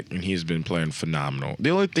is back and he's been playing phenomenal. The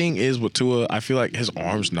only thing is with Tua, I feel like his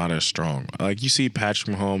arm's not as strong. Like you see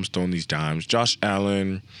Patrick Mahomes throwing these dimes, Josh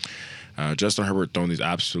Allen, Justin Herbert throwing these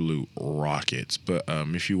absolute rockets. But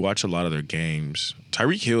if you watch a lot of their games,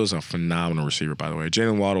 Tyreek Hill is a phenomenal receiver, by the way.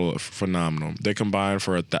 Jalen Waddle, phenomenal. They combined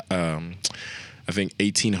for I think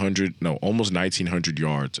almost 1,900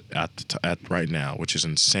 yards at right now, which is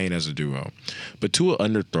insane as a duo. But Tua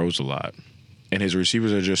underthrows a lot. And his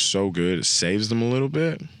receivers are just so good, it saves them a little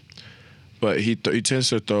bit. But he tends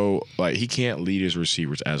to throw, like, he can't lead his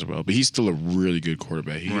receivers as well. But he's still a really good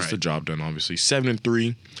quarterback. He gets the job done, obviously.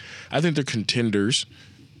 7-3. I think they're contenders.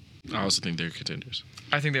 I also think they're contenders.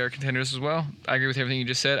 I think they are contenders as well. I agree with everything you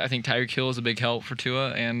just said. I think Tyreek Hill is a big help for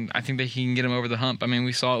Tua, and I think that he can get him over the hump. I mean,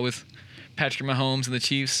 we saw it with Patrick Mahomes and the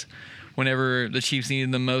Chiefs whenever the Chiefs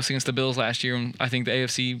needed them most against the Bills last year. And I think the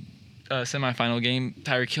AFC semifinal game,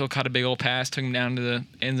 Tyreek Hill caught a big old pass, took him down to the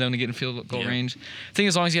end zone to get in field goal range. I think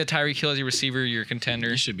as long as you have Tyreek Hill as your receiver, you're a contender.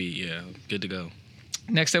 You should be, good to go.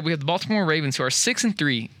 Next up, we have the Baltimore Ravens, who are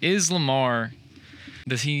 6-3. Is Lamar?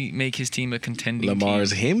 Does he make his team a contending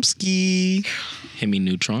Lamar's team? Himsky. Hemi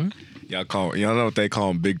Neutron. Y'all know what they call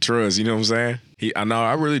him, Big Truz. You know what I'm saying?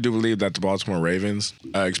 I really do believe that the Baltimore Ravens,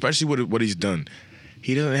 especially what he's done,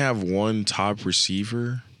 he doesn't have one top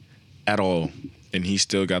receiver at all. and he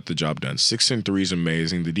still got the job done. 6-3 is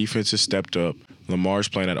amazing. The defense has stepped up. Lamar's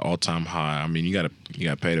playing at an all-time high. I mean, you got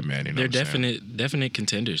to pay the man. You know They're what I'm saying? definite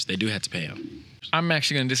contenders. They do have to pay him. I'm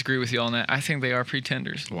actually going to disagree with you on that. I think they are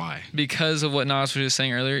pretenders. Why? Because of what Nas was just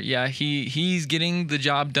saying earlier. Yeah, he's getting the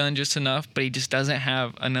job done just enough, but he just doesn't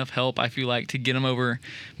have enough help, I feel like, to get him over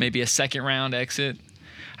maybe a second-round exit.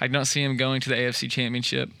 I don't see him going to the AFC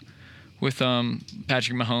Championship with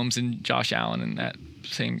Patrick Mahomes and Josh Allen in that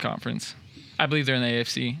same conference. I believe they're in the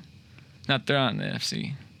AFC. They're not in the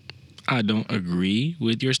NFC. I don't agree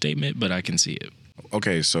with your statement, but I can see it.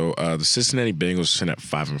 Okay, so the Cincinnati Bengals sit at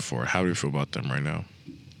 5-4. How do you feel about them right now?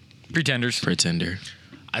 Pretenders. Pretender.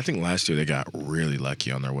 I think last year they got really lucky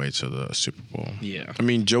on their way to the Super Bowl. Yeah. I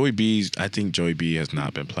mean, I think Joey B has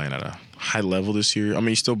not been playing at a high level this year. I mean,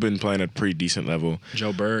 he's still been playing at a pretty decent level.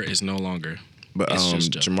 Joe Burr is no longer. But It's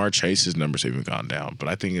just Joe. Jamar Chase's numbers have even gone down. But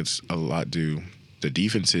I think it's a lot due. The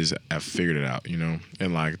defenses have figured it out, you know?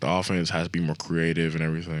 And, like, the offense has to be more creative and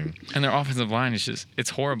everything. And their offensive line is just,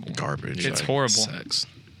 it's horrible. Garbage. It's like, horrible. Sucks.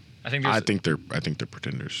 I think they're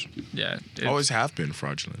pretenders. yeah. Always have been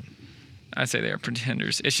fraudulent. I'd say they are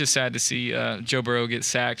pretenders. It's just sad to see Joe Burrow get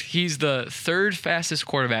sacked. He's the third fastest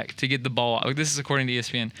quarterback to get the ball off. This is according to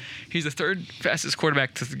ESPN. He's the third fastest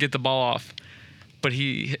quarterback to get the ball off, but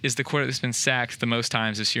he is the quarterback that's been sacked the most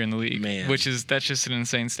times this year in the league. Man. That's just an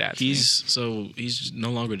insane stat. He's no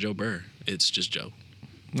longer Joe Burr. It's just Joe.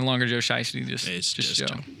 No longer Joe Shiesty. It's just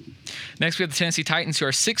Joe. Next, we have the Tennessee Titans, who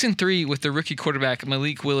are 6-3 with their rookie quarterback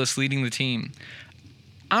Malik Willis leading the team.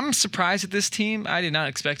 I'm surprised at this team. I did not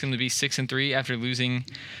expect them to be 6-3 after losing.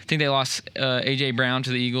 I think they lost A.J. Brown to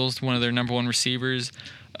the Eagles, one of their number one receivers.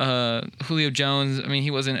 Julio Jones, I mean,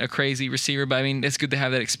 he wasn't a crazy receiver, but I mean, it's good to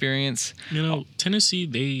have that experience. You know, Tennessee,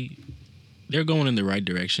 they're going in the right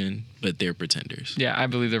direction, but they're pretenders. Yeah, I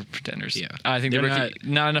believe they're pretenders. Yeah. I think they're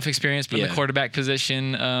not enough experience, but in the quarterback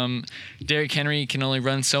position, Derrick Henry can only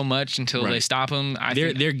run so much until they stop him.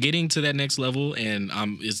 They're getting to that next level, and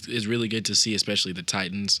it's really good to see, especially the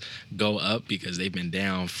Titans go up because they've been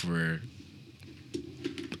down for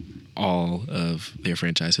all of their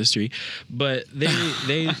franchise history. But they're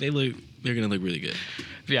gonna look really good.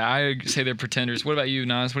 Yeah, I say they're pretenders. What about you,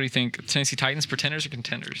 Nas? What do you think? Tennessee Titans, pretenders or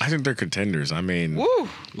contenders? I think they're contenders. I mean, woo!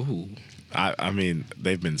 Ooh. I mean,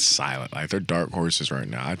 they've been silent. Like, they're dark horses right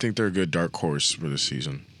now. I think they're a good dark horse for the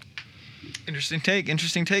season. Interesting take.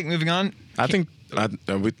 Moving on. I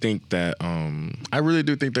would think that I really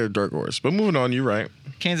do think they're a dark horse. But moving on, you're right.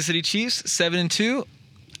 Kansas City Chiefs, 7-2.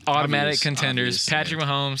 Automatic contenders. Obvious, Patrick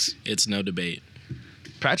Mahomes. It's no debate.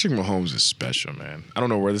 Patrick Mahomes is special, man. I don't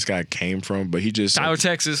know where this guy came from, but he just Tyler,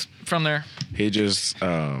 Texas, from there. He just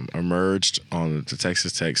emerged on the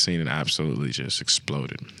Texas Tech scene and absolutely just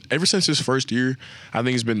exploded. Ever since his first year, I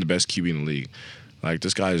think he's been the best QB in the league. Like,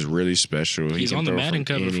 this guy is really special. He's on the Madden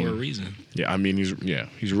cover for a reason. Yeah, I mean,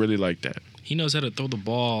 he's really like that. He knows how to throw the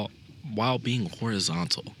ball while being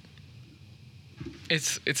horizontal.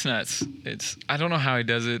 It's nuts. I don't know how he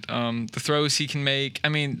does it. The throws he can make. I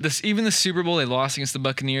mean, even the Super Bowl they lost against the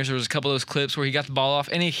Buccaneers, there was a couple of those clips where he got the ball off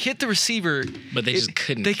and he hit the receiver, but they just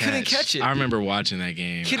couldn't. They couldn't catch it. I remember watching that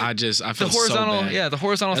game. I felt horizontal, so bad. Yeah, the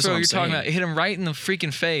horizontal That's throw what you're I'm talking saying. about. It hit him right in the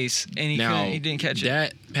freaking face, and he didn't catch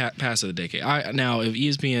it. That pass of the decade. Now, if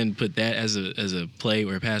ESPN put that as a play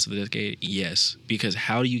or a pass of the decade, yes, because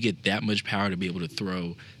how do you get that much power to be able to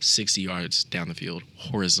throw 60 yards down the field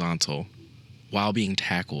horizontal while being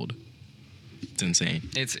tackled? It's insane.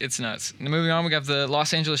 It's nuts. Now, moving on, we got the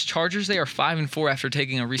Los Angeles Chargers. They are 5-4 after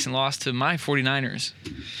taking a recent loss to my 49ers.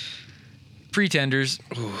 Pretenders.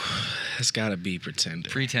 Ooh, that's got to be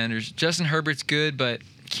Pretenders. Justin Herbert's good, but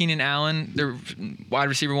Keenan Allen, their wide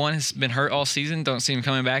receiver one, has been hurt all season. Don't see him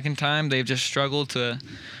coming back in time. They've just struggled to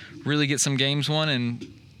really get some games won, and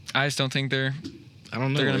I just don't think they're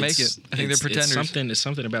going to make it. I think they're pretenders. It's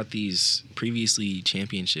something about these previously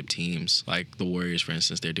championship teams, like the Warriors, for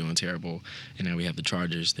instance. They're doing terrible, and now we have the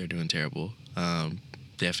Chargers. They're doing terrible.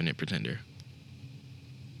 Definite pretender.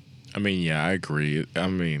 I mean, yeah, I agree. I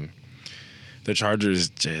mean, the Chargers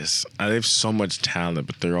they have so much talent,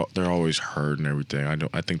 but they're always hurt and everything.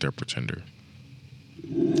 I think they're a pretender.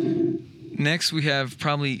 Next, we have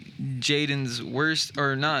probably Jaden's worst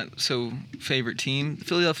or not so favorite team, the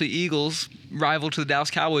Philadelphia Eagles, rival to the Dallas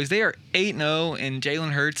Cowboys. They are 8-0, and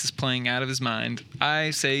Jalen Hurts is playing out of his mind. I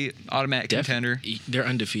say automatic contender. They're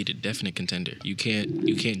undefeated, definite contender. You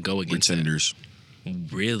can't go against pretenders. That.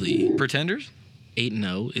 Really? Pretenders?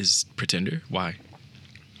 8-0 is pretender. Why?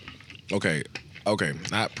 Okay,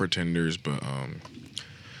 not pretenders, but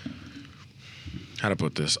how to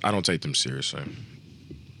put this? I don't take them seriously.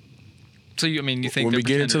 So you think when they're we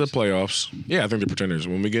get into the pretenders? playoffs? Yeah, I think they're pretenders.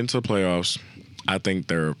 When we get into the playoffs, I think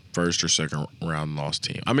they're a first or second round loss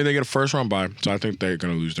team. I mean, they get a first round bye, so I think they're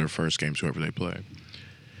going to lose their first games, whoever they play.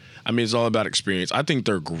 I mean, it's all about experience. I think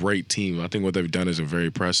they're a great team. I think what they've done is very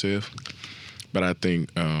impressive. But I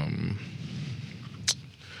think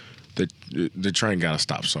the train got to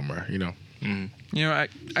stop somewhere, you know? Mm-hmm. You know, I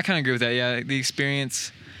kind of agree with that. Yeah, the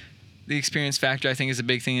experience factor I think is a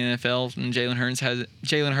big thing in the NFL. And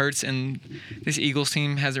Jalen Hurts and this Eagles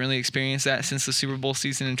team hasn't really experienced that since the Super Bowl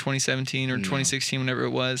season in 2017 or 2016, whenever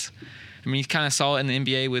it was. I mean, you kind of saw it in the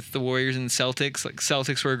NBA with the Warriors and the Celtics. Like,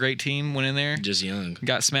 Celtics were a great team, went in there, just young,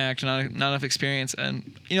 got smacked, not enough experience, and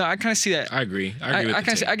you know, I kind of see that. I agree.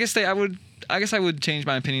 I guess I would change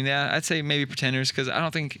my opinion. Yeah, I'd say maybe pretenders, because I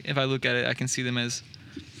don't think if I look at it, I can see them as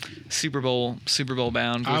Super Bowl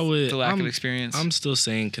bound with the lack of experience. I'm still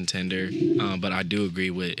saying contender, but I do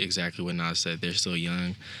agree with exactly what Nas said. They're still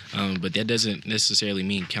young, but that doesn't necessarily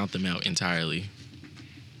mean count them out entirely.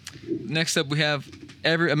 Next up, we have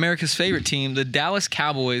America's favorite team, the Dallas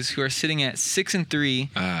Cowboys, who are sitting at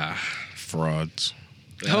 6-3. Frauds.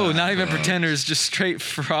 Oh, not even pretenders, just straight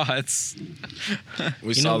frauds.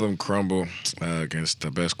 We saw them crumble against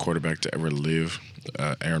the best quarterback to ever live,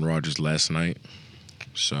 Aaron Rodgers, last night.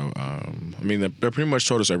 So, I mean, they pretty much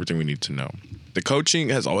told us everything we need to know. The coaching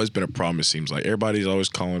has always been a problem, it seems like. Everybody's always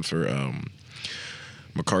calling for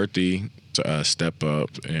McCarthy to step up,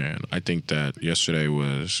 and I think that yesterday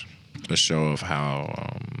was a show of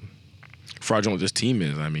how fraudulent this team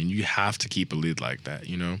is. I mean, you have to keep a lead like that,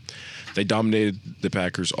 you know? They dominated the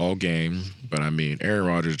Packers all game, but, I mean, Aaron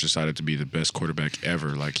Rodgers decided to be the best quarterback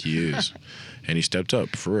ever, like he is, and he stepped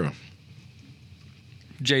up, for real.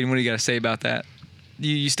 Jaden, what do you got to say about that?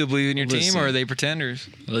 You still believe in your team, or are they pretenders?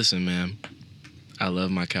 Listen, man, I love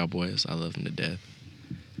my Cowboys. I love them to death.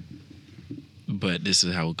 But this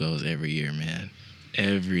is how it goes every year, man.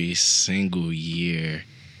 Every single year.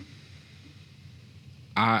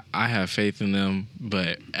 I have faith in them,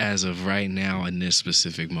 but as of right now, in this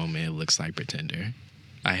specific moment, it looks like pretender.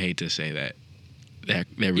 I hate to say that. That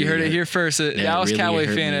really you heard it here first. A Dallas really Cowboy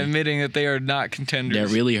fan admitting that they are not contenders.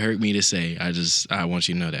 That really hurt me to say. I want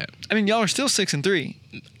you to know that. I mean, y'all are still 6-3.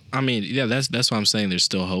 I mean, yeah, that's why I'm saying there's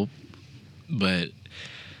still hope. But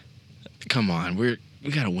come on, we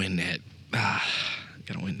gotta win that.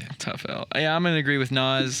 Gotta win that. Tough L. Yeah, I'm gonna agree with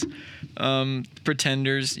Nas.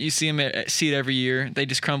 Pretenders. You see it every year. They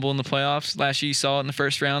just crumble in the playoffs. Last year, you saw it in the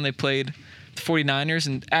first round. They played the 49ers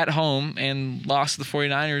and at home and lost to the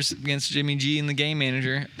 49ers against Jimmy G and the game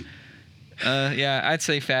manager. Yeah, I'd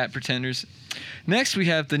say fat pretenders. Next, we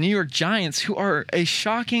have the New York Giants, who are a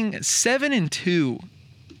shocking 7-2.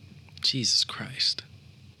 Jesus Christ.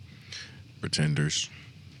 Pretenders.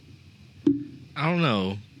 I don't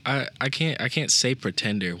know. I can't say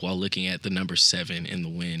pretender while looking at the number 7 in the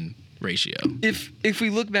win ratio. If we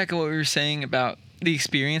look back at what we were saying about the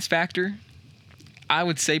experience factor, I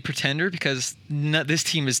would say pretender, because this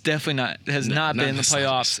team is definitely not been in the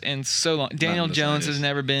playoffs in so long. Daniel Jones has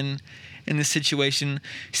never been in this situation.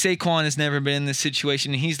 Saquon has never been in this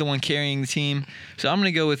situation, and he's the one carrying the team. So I'm going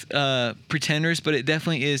to go with pretenders, but it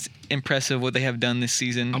definitely is impressive what they have done this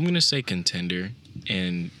season. I'm going to say contender,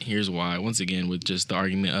 and here's why. Once again, with just the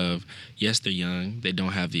argument of, yes, they're young, they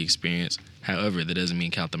don't have the experience. However, that doesn't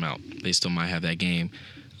mean count them out. They still might have that game.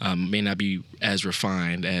 May not be as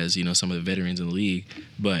refined as, you know, some of the veterans in the league,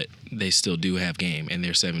 but they still do have game, and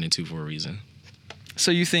they're 7-2 for a reason. So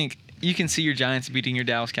you think you can see your Giants beating your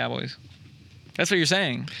Dallas Cowboys? That's what you're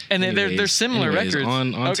saying, and they're similar records.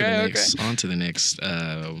 On to the next.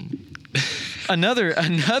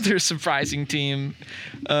 Another surprising team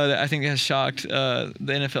that I think has shocked the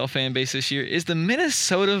NFL fan base this year is the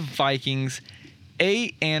Minnesota Vikings,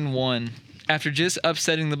 8-1. After just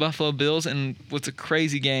upsetting the Buffalo Bills and what's a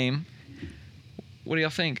crazy game. What do y'all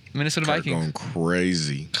think? Minnesota Vikings going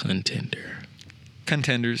crazy.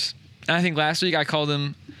 Contenders. And I think last week I called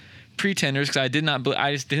them pretenders because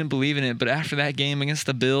I just didn't believe in it. But after that game against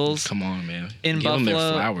the Bills, come on, man, in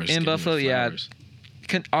Buffalo, yeah,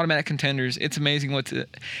 automatic contenders. It's amazing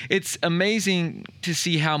it's amazing to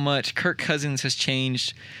see how much Kirk Cousins has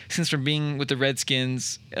changed since from being with the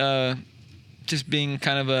Redskins. Just being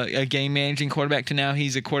kind of a game managing quarterback to now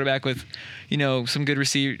he's a quarterback with, you know, some good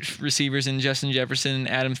receivers in Justin Jefferson,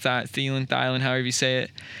 Adam Thielen, however you say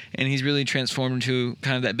it, and he's really transformed into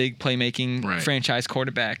kind of that big playmaking franchise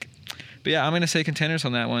quarterback. But yeah, I'm going to say contenders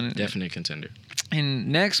on that one. Definite contender. And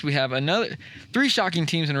next we have another 3 shocking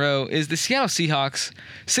teams in a row is the Seattle Seahawks,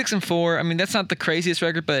 6-4. I mean, that's not the craziest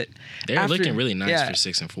record, but they're looking really nice for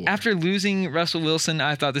 6-4. After losing Russell Wilson,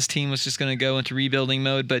 I thought this team was just going to go into rebuilding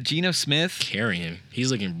mode, but Geno Smith carrying,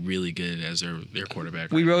 he's looking really good as their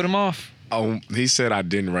quarterback. We wrote him off. He said I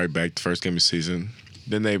didn't write back the first game of the season.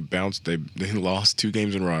 Then they bounced. They lost 2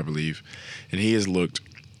 games in a row, I believe, and he's looked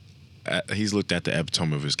at the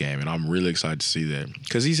epitome of his game, and I'm really excited to see that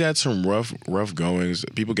because he's had some rough goings.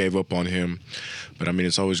 People gave up on him, but I mean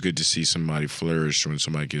it's always good to see somebody flourish when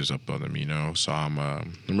somebody gives up on them, you know. So I'm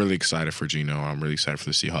really excited for Geno. I'm really excited for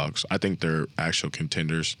the Seahawks. I think they're actual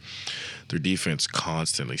contenders. Their defense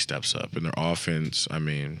constantly steps up, and their offense. I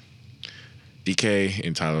mean, DK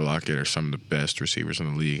and Tyler Lockett are some of the best receivers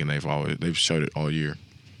in the league, and they've showed it all year.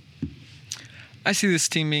 I see this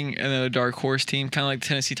team being a dark horse team, kind of like the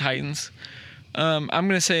Tennessee Titans. I'm going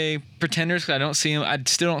to say pretenders because I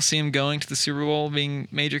still don't see them going to the Super Bowl being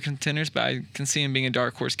major contenders, but I can see them being a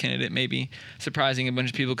dark horse candidate, maybe surprising a bunch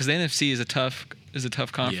of people because the NFC is a tough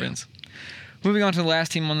conference. Yeah. Moving on to the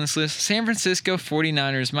last team on this list, San Francisco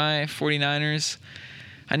 49ers. My 49ers,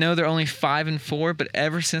 I know they're only 5-4, but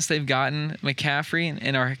ever since they've gotten McCaffrey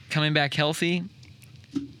and are coming back healthy,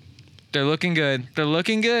 they're looking good.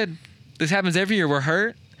 This happens every year. We're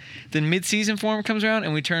hurt. Then mid-season form comes around,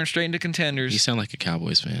 and we turn straight into contenders. You sound like a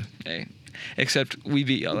Cowboys fan. Hey, except we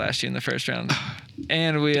beat y'all last year in the first round.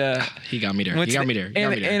 And we He got me there.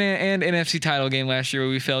 And NFC title game last year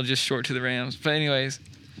where we fell just short to the Rams. But anyways.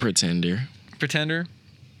 Pretender.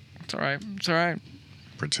 It's all right.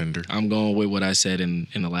 Pretender. I'm going with what I said in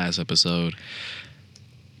the last episode.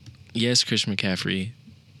 Yes, Christian McCaffrey,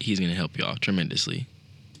 he's going to help y'all tremendously.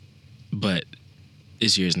 But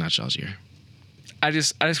this year is not y'all's year. I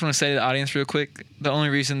just want to say to the audience real quick, the only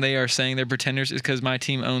reason they are saying they're pretenders is because my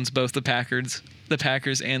team owns both the Packers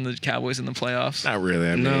and the Cowboys in the playoffs. Not really.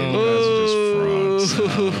 I mean, No. you guys are just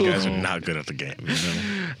frauds. You guys are not good at the game. You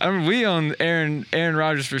know? I mean, we own Aaron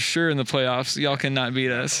Rodgers for sure in the playoffs. Y'all cannot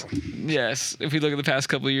beat us. Yes, if we look at the past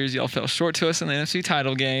couple of years, y'all fell short to us in the NFC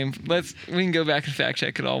title game. We can go back and fact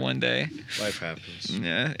check it all one day. Life happens.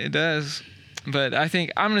 Yeah, it does. But I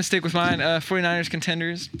think I'm going to stick with mine. 49ers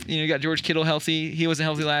contenders. You got George Kittle healthy. He wasn't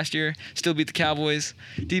healthy last year. Still beat the Cowboys.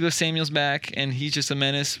 Deebo Samuel's back, and he's just a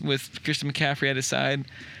menace with Christian McCaffrey at his side.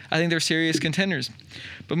 I think they're serious contenders.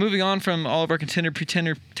 But moving on from all of our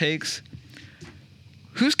pretender takes,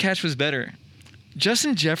 whose catch was better?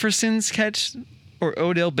 Justin Jefferson's catch or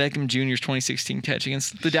Odell Beckham Jr.'s 2016 catch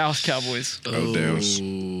against the Dallas Cowboys? Odell's.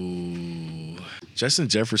 Justin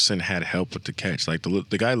Jefferson had help with the catch. Like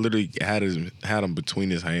the guy literally had him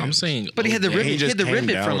between his hands. I'm saying, but he had the rip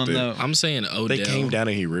it from him though. I'm saying Odell. They came down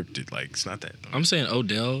and he ripped it. Like it's not that. I'm saying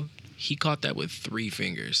Odell. He caught that with 3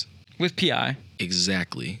 fingers. With PI.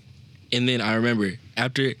 Exactly. And then I remember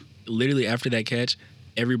after that catch,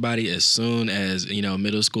 everybody, as soon as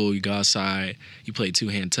middle school, you go outside, you play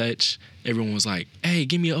 2-hand touch. Everyone was like, "Hey,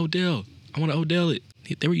 give me an Odell. I want to Odell it."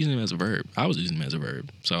 They were using him as a verb. I was using him as a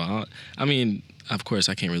verb. So I mean. Of course,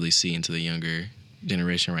 I can't really see into the younger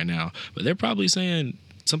generation right now, but they're probably saying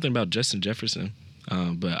something about Justin Jefferson.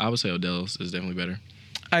 But I would say Odell's is definitely better.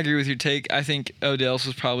 I agree with your take. I think Odell's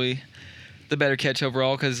was probably the better catch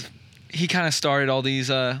overall because he kind of started all these,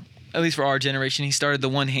 at least for our generation, he started the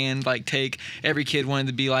one-hand take. Every kid wanted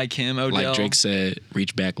to be like him. Odell. Like Drake said,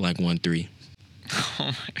 reach back like 1-3. Oh,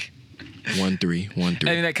 my God. 1-3.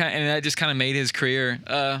 I mean, that just kind of made his career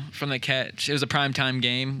from the catch. It was a primetime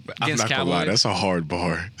game against Cowboys. I'm not gonna lie, that's a hard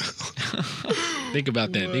bar. Think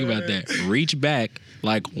about that. Reach back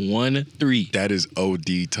like 1-3. That is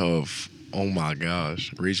OD tough. Oh my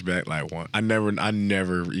gosh, reach back like 1. I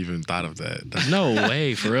never even thought of that. No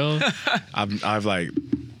way, for real. I've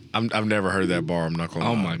never heard that bar. I'm not gonna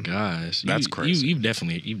lie. Oh my gosh, that's crazy. You've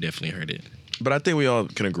definitely heard it. But I think we all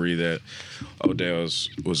can agree that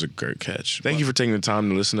Odell's was a great catch. Thank you for taking the time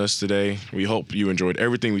to listen to us today. We hope you enjoyed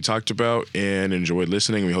everything we talked about and enjoyed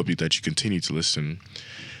listening. We hope that you continue to listen.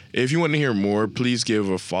 If you want to hear more, please give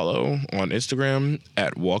a follow on Instagram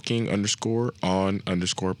at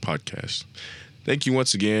walking_on_podcast. Thank you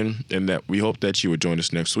once again, and that we hope that you would join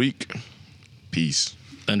us next week. Peace.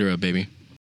 Thunder up, baby.